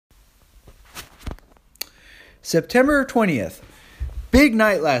September 20th. Big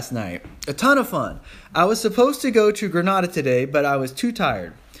night last night. A ton of fun. I was supposed to go to Granada today, but I was too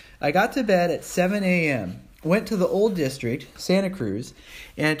tired. I got to bed at 7 a.m., went to the old district, Santa Cruz,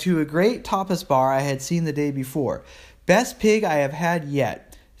 and to a great tapas bar I had seen the day before. Best pig I have had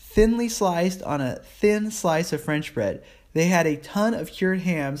yet. Thinly sliced on a thin slice of French bread. They had a ton of cured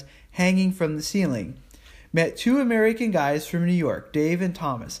hams hanging from the ceiling. Met two American guys from New York, Dave and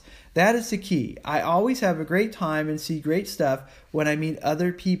Thomas. That is the key. I always have a great time and see great stuff when I meet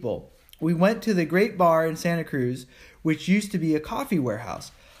other people. We went to the great bar in Santa Cruz, which used to be a coffee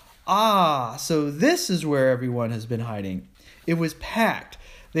warehouse. Ah, so this is where everyone has been hiding. It was packed.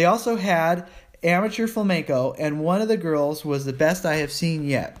 They also had amateur flamenco, and one of the girls was the best I have seen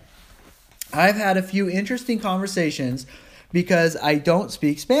yet. I've had a few interesting conversations because I don't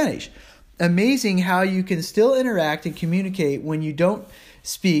speak Spanish. Amazing how you can still interact and communicate when you don't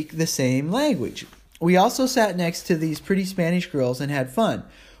speak the same language. We also sat next to these pretty Spanish girls and had fun.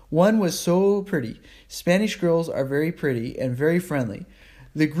 One was so pretty. Spanish girls are very pretty and very friendly.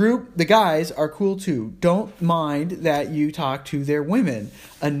 The guys are cool too. Don't mind that you talk to their women.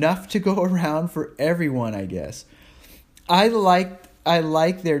 Enough to go around for everyone, I guess. I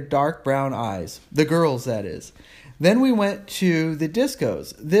like their dark brown eyes. The girls, that is. Then we went to the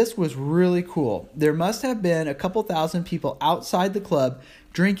discos. This was really cool. There must have been a couple thousand people outside the club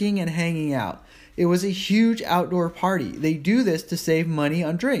drinking and hanging out. It was a huge outdoor party. They do this to save money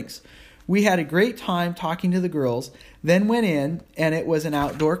on drinks. We had a great time talking to the girls, then went in, and it was an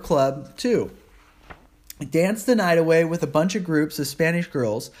outdoor club too. Danced the night away with a bunch of groups of Spanish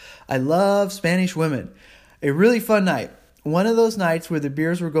girls. I love Spanish women. A really fun night. One of those nights where the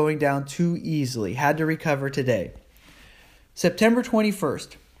beers were going down too easily. Had to recover today. September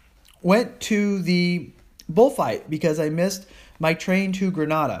 21st. Went to the bullfight because I missed my train to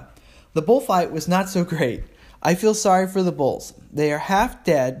Granada. The bullfight was not so great. I feel sorry for the bulls. They are half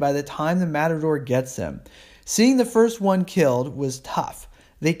dead by the time the matador gets them. Seeing the first one killed was tough.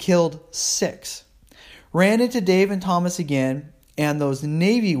 They killed 6. Ran into Dave and Thomas again and those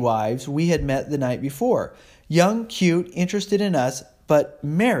Navy wives we had met the night before. Young, cute, interested in us, but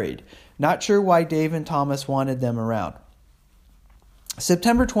married. Not sure why Dave and Thomas wanted them around.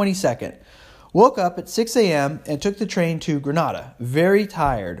 September 22nd. Woke up at 6 a.m. and took the train to Granada. Very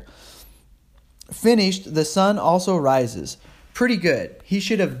tired. Finished, the sun also rises. Pretty good. He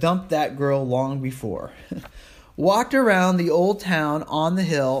should have dumped that girl long before. Walked around the old town on the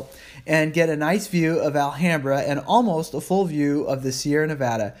hill and get a nice view of Alhambra and almost a full view of the Sierra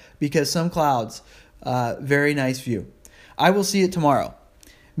Nevada because some clouds. Very nice view. I will see it tomorrow.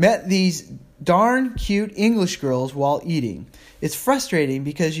 Met these darn cute English girls while eating. It's frustrating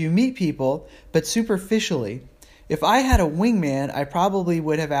because you meet people, but superficially. If I had a wingman, I probably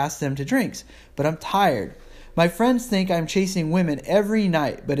would have asked them to drinks, but I'm tired. My friends think I'm chasing women every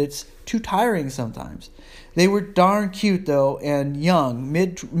night, but it's too tiring sometimes. They were darn cute, though, and young,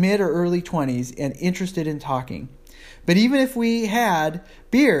 mid or early 20s, and interested in talking. But even if we had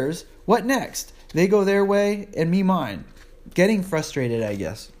beers, what next? They go their way, and me mine. Getting frustrated, I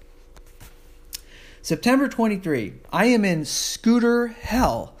guess. September 23. I am in scooter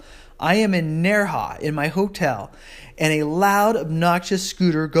hell. I am in Nerja in my hotel, and a loud, obnoxious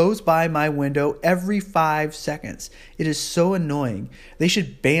scooter goes by my window every 5 seconds. It is so annoying. They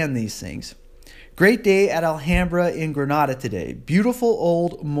should ban these things. Great day at Alhambra in Granada today. Beautiful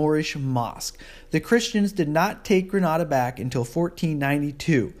old Moorish mosque. The Christians did not take Granada back until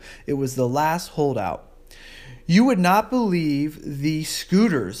 1492. It was the last holdout. You would not believe the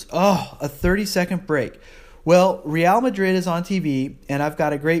scooters. Oh, a 30-second break. Well, Real Madrid is on TV, and I've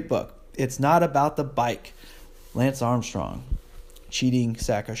got a great book. It's not about the bike. Lance Armstrong. Cheating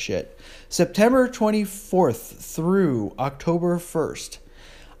sack of shit. September 24th through October 1st.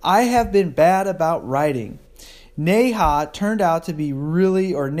 I have been bad about writing. Nerja turned out to be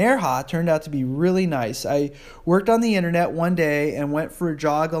really nice. I worked on the internet one day and went for a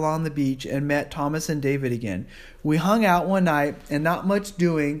jog along the beach and met Thomas and David again. We hung out one night and not much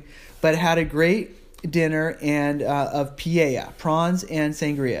doing, but had a great dinner and of paella, prawns and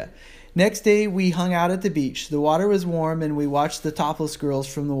sangria. Next day we hung out at the beach. The water was warm and we watched the topless girls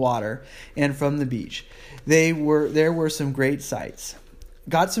from the water and from the beach. There were some great sights.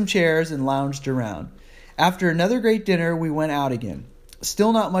 Got some chairs and lounged around. After another great dinner, we went out again.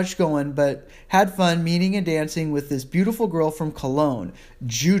 Still not much going, but had fun meeting and dancing with this beautiful girl from Cologne,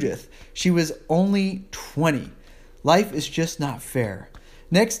 Judith. She was only 20. Life is just not fair.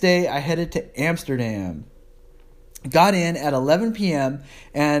 Next day, I headed to Amsterdam. Got in at 11 p.m.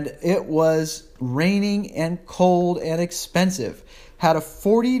 and it was raining and cold and expensive. Had a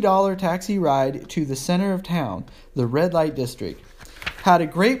 $40 taxi ride to the center of town, the red light district. Had a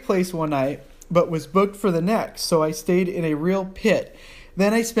great place one night, but was booked for the next, so I stayed in a real pit.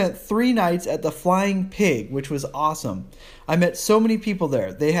 Then I spent 3 nights at the Flying Pig, which was awesome. I met so many people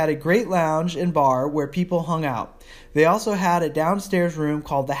there. They had a great lounge and bar where people hung out. They also had a downstairs room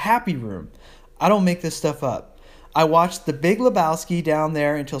called the Happy Room. I don't make this stuff up. I watched The Big Lebowski down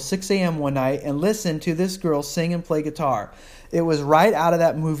there until 6 a.m. one night and listened to this girl sing and play guitar. It was right out of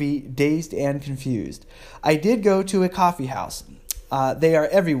that movie, Dazed and Confused. I did go to a coffee house. They are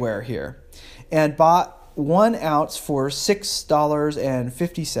everywhere here. And bought 1 ounce for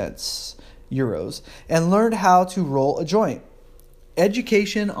 €6.50 and learned how to roll a joint.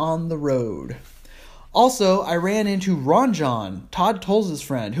 Education on the road. Also, I ran into Ron John, Todd Tolles'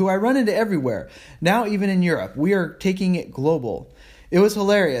 friend, who I run into everywhere, now even in Europe. We are taking it global. It was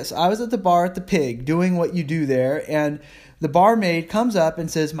hilarious. I was at the bar at the Pig doing what you do there, and the barmaid comes up and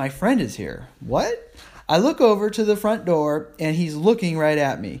says, "My friend is here." What? I look over to the front door, and he's looking right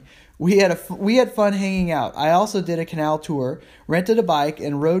at me. We had fun hanging out. I also did a canal tour, rented a bike,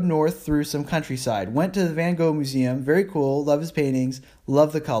 and rode north through some countryside. Went to the Van Gogh Museum, very cool, love his paintings,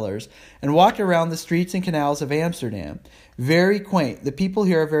 love the colors, and walked around the streets and canals of Amsterdam. Very quaint. The people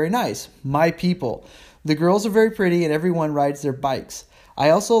here are very nice. My people. The girls are very pretty, and everyone rides their bikes. I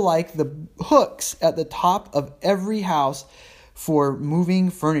also like the hooks at the top of every house for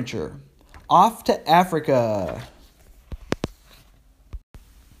moving furniture. Off to Africa.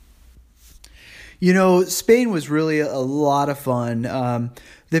 You know, Spain was really a lot of fun.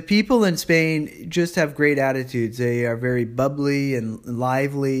 The people in Spain just have great attitudes. They are very bubbly and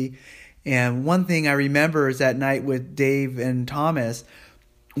lively. And one thing I remember is that night with Dave and Thomas,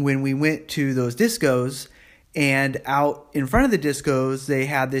 when we went to those discos, and out in front of the discos, they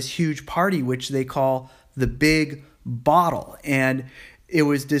had this huge party, which they call the Big Bottle. And it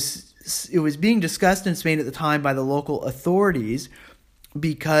was being discussed in Spain at the time by the local authorities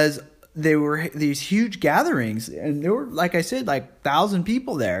because there were these huge gatherings, and there were, like I said, like 1,000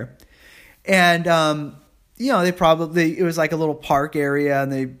 people there. And, it was like a little park area,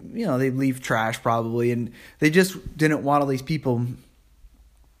 and they leave trash probably. And they just didn't want all these people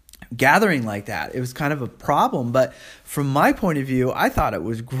gathering like that. It was kind of a problem. But from my point of view, I thought it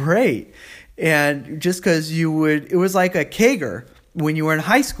was great. And just because it was like a kegger when you were in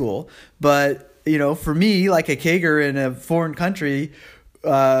high school. But, for me, like a kegger in a foreign country,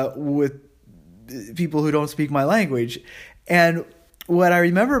 with people who don't speak my language. And what I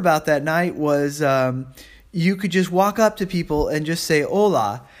remember about that night was you could just walk up to people and just say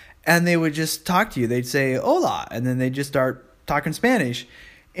hola, and they would just talk to you. They'd say hola, and then they'd just start talking Spanish.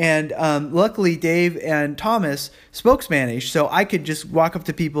 And luckily Dave and Thomas spoke Spanish, so I could just walk up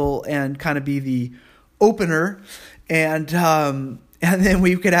to people and kind of be the opener, and then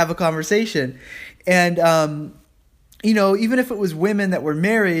we could have a conversation. And even if it was women that were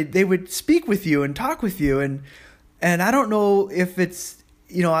married, they would speak with you and talk with you. And I don't know if it's,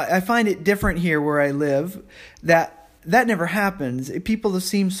 I find it different here where I live, that never happens. People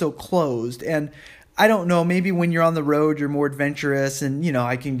seem so closed. And I don't know, maybe when you're on the road, you're more adventurous, and, you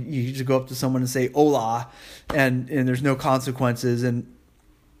just go up to someone and say hola, and there's no consequences. And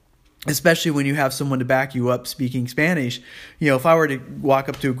especially when you have someone to back you up speaking Spanish, if I were to walk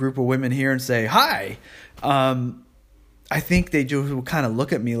up to a group of women here and say hi, I think they just will kind of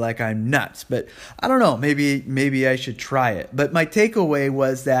look at me like I'm nuts. But I don't know. Maybe I should try it. But my takeaway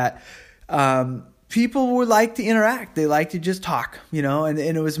was that people would like to interact. They like to just talk, and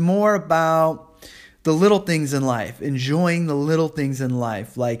it was more about the little things in life, enjoying the little things in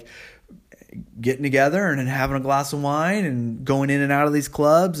life, like getting together and having a glass of wine and going in and out of these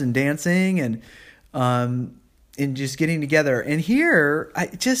clubs and dancing and just getting together. And here,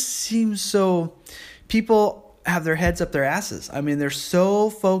 it just seems so people have their heads up their asses. I mean, they're so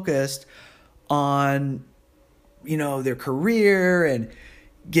focused on, their career and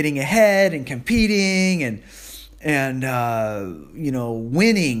getting ahead and competing and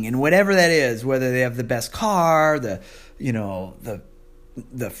winning and whatever that is, whether they have the best car, the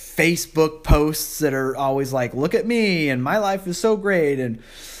Facebook posts that are always like, look at me and my life is so great. And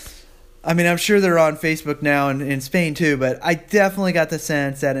I mean, I'm sure they're on Facebook now and in Spain too, but I definitely got the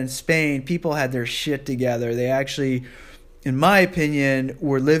sense that in Spain, people had their shit together. They actually, in my opinion,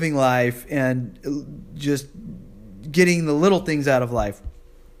 were living life and just getting the little things out of life.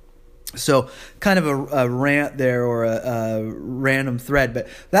 So kind of a rant there, or a random thread, but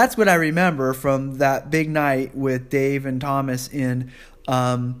that's what I remember from that big night with Dave and Thomas in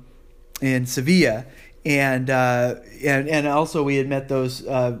Sevilla. And also we had met those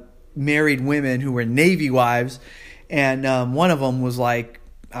married women who were Navy wives, And one of them was like,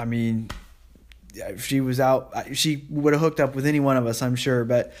 I mean, she was out. She would have hooked up with any one of us, I'm sure.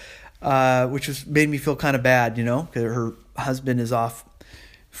 But which made me feel kind of bad, because her husband is off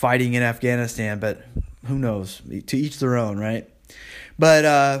fighting in Afghanistan. But who knows? To each their own, right?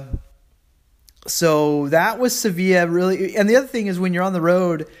 But so that was Sevilla, really. And the other thing is when you're on the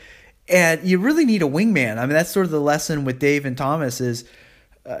road, and you really need a wingman. I mean, that's sort of the lesson with Dave and Thomas is,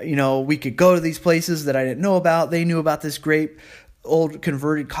 we could go to these places that I didn't know about. They knew about this great old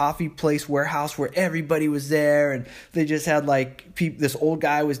converted coffee place warehouse where everybody was there, and they just had this old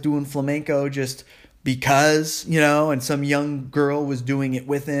guy was doing flamenco just because, and some young girl was doing it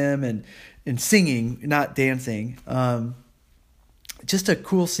with him and singing, not dancing. Just a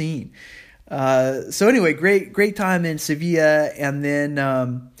cool scene. So anyway, great time in Sevilla. And then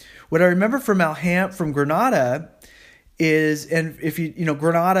what I remember from Granada is, and if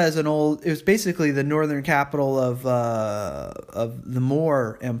Granada is it was basically the northern capital of the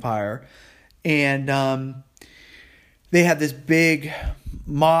Moor Empire, and they had this big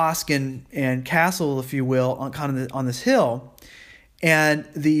mosque and castle, if you will, on this hill, and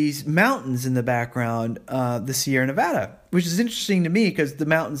these mountains in the background, the Sierra Nevada, which is interesting to me because the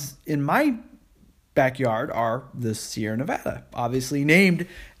mountains in my backyard are the Sierra Nevada, obviously named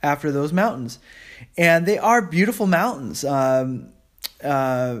after those mountains. And they are beautiful mountains. So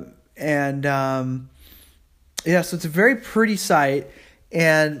it's a very pretty site,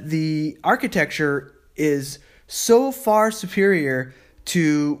 and the architecture is so far superior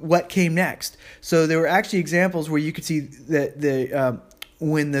to what came next. So there were actually examples where you could see that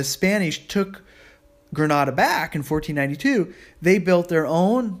when the Spanish took Granada back in 1492, they built their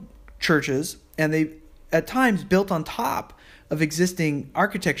own churches, and they at times built on top of existing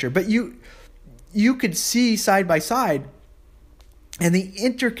architecture. But you could see side by side, and the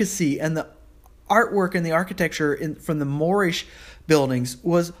intricacy and the artwork and the architecture from the Moorish buildings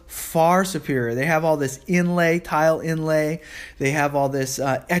was far superior. They have all this tile inlay. They have all this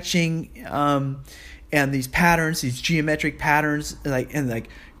etching and these patterns, these geometric patterns, like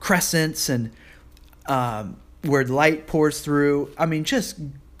crescents and where light pours through. I mean, just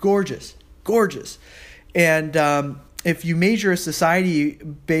gorgeous. And if you measure a society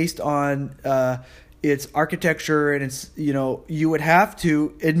based on its architecture and its, you would have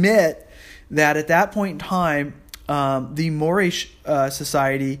to admit that at that point in time, the Moorish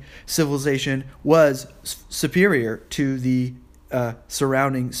civilization was superior to the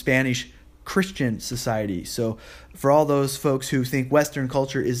surrounding Spanish Christian society. So for all those folks who think Western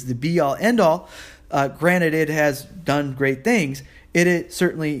culture is the be-all, end-all, granted it has done great things, it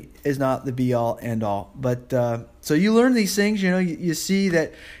certainly is not the be-all, end-all. But so you learn these things, you see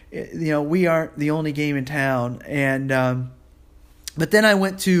that we aren't the only game in town. And but then I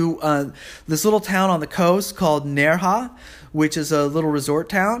went to this little town on the coast called Nerja, which is a little resort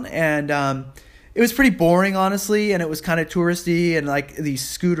town, and it was pretty boring, honestly, and it was kind of touristy, and these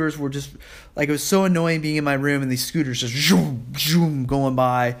scooters were just it was so annoying being in my room and these scooters just zoom, zoom, going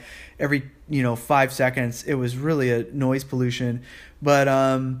by every 5 seconds. It was really a noise pollution. But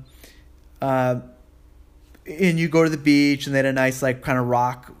and you go to the beach, and they had a nice kind of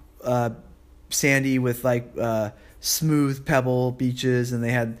rock sandy with smooth pebble beaches, and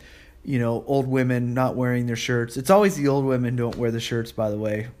they had old women not wearing their shirts. It's always the old women who don't wear the shirts, by the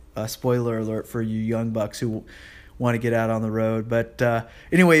way. Spoiler alert for you young bucks who want to get out on the road. But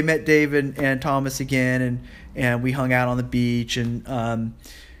anyway, met Dave and Thomas again, and we hung out on the beach and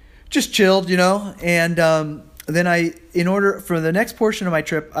just chilled, and then in order for the next portion of my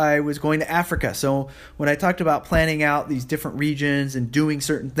trip, I was going to Africa. So when I talked about planning out these different regions and doing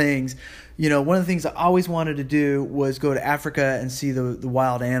certain things, one of the things I always wanted to do was go to Africa and see the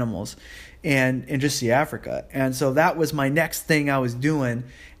wild animals and just see Africa. And so that was my next thing I was doing.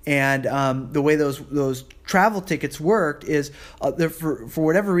 And the way those travel tickets worked is for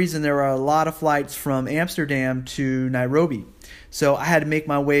whatever reason, there were a lot of flights from Amsterdam to Nairobi. So I had to make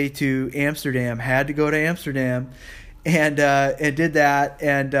my way to Amsterdam, had to go to Amsterdam, and did that,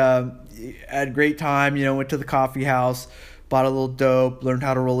 and had a great time. Went to the coffee house, bought a little dope, learned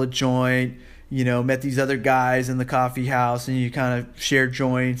how to roll a joint, met these other guys in the coffee house, and you kind of shared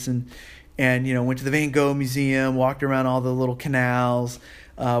joints, and went to the Van Gogh Museum, walked around all the little canals,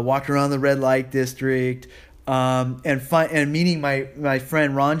 walked around the red light district, and meeting my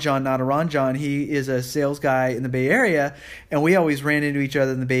friend Ranjan Nadaranjan. He is a sales guy in the Bay Area, and we always ran into each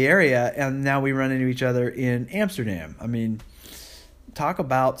other in the Bay Area, and now we run into each other in Amsterdam. I mean, talk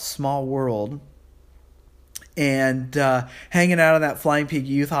about small world. And hanging out in that Flying Pig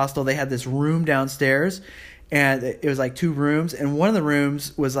Youth Hostel, they had this room downstairs, and it was like 2 rooms, and one of the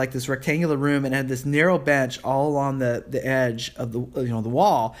rooms was like this rectangular room and had this narrow bench all along the edge of the the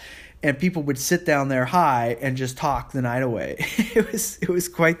wall, and people would sit down there high and just talk the night away. It was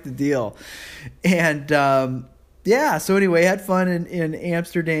quite the deal. And so anyway, had fun in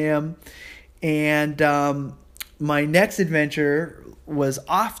Amsterdam, and my next adventure was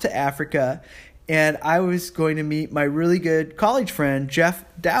off to Africa, and I was going to meet my really good college friend Jeff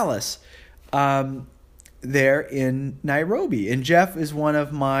Dallas there in Nairobi. And Jeff is one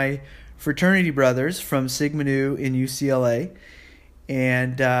of my fraternity brothers from Sigma Nu in UCLA.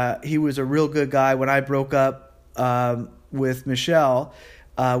 And he was a real good guy. When I broke up with Michelle,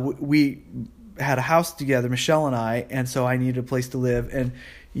 we had a house together, Michelle and I, and so I needed a place to live. And,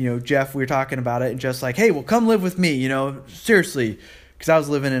 Jeff, we were talking about it, and Jeff's like, hey, well, come live with me, seriously, because I was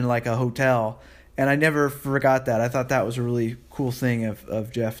living in like a hotel. And I never forgot that. I thought that was a really cool thing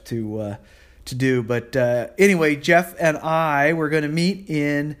of Jeff to do. But anyway, Jeff and I were going to meet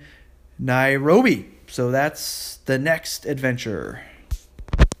in Nairobi. So that's the next adventure.